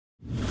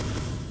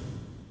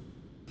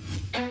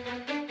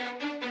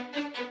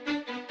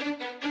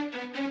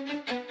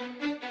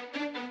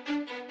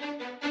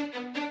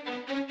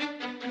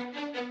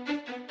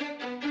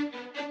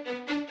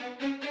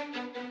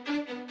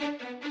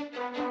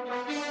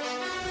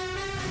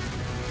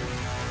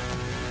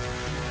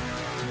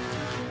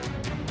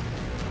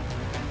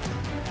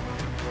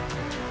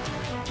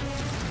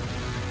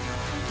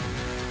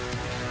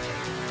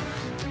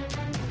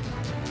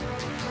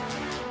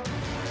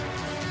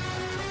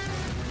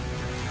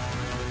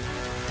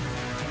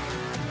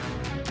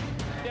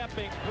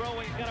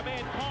throwing. He's got a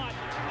man caught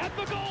at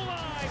the goal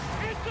line.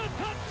 It's a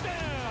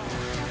touchdown.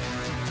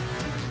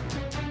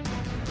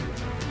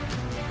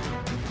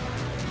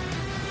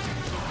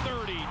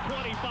 30,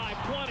 25,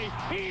 20.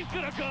 He's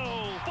going to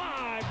go.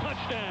 5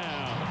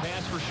 touchdown.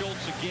 Pass for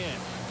Schultz again.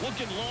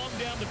 Looking long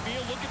down the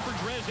field, looking for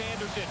Drez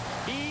Anderson.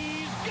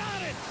 He's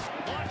got it.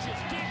 Launches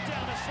deep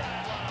down the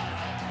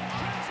sideline.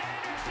 Drez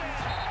Anderson.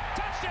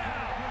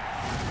 Touchdown.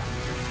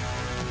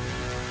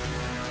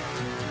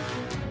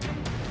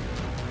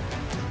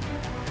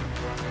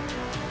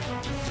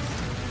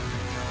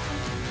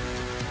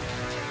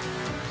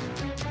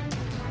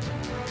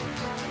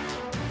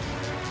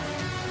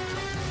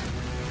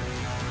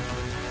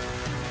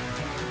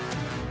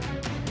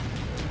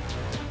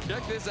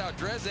 Check this out,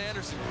 Drez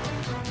Anderson. 2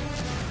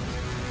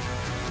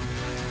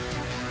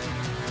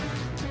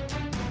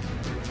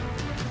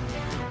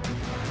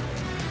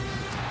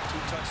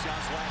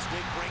 touchdowns last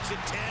week, brings it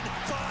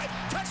 10-5,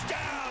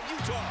 touchdown,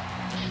 Utah!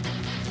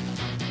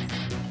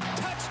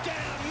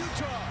 Touchdown,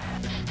 Utah!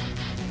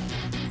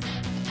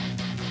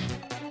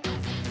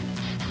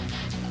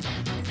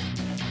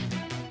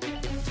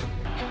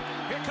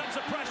 Here comes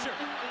the pressure.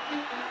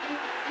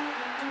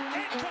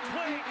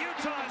 Incomplete,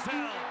 Utah's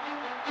held.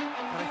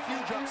 A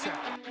huge upset.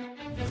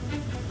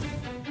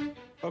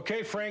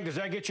 Okay, Frank, does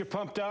that get you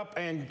pumped up?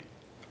 And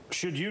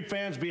should Ute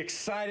fans be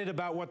excited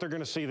about what they're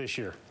going to see this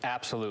year?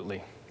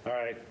 Absolutely. All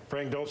right,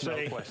 Frank, don't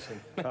say. No question.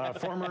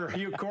 Former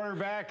Ute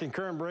quarterback and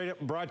current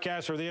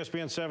broadcaster of the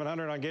ESPN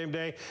 700 on game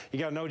day. You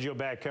got an Ogio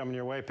bag coming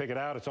your way. Pick it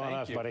out. It's on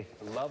us, buddy.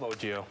 Love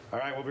Ogio. All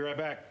right, we'll be right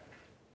back.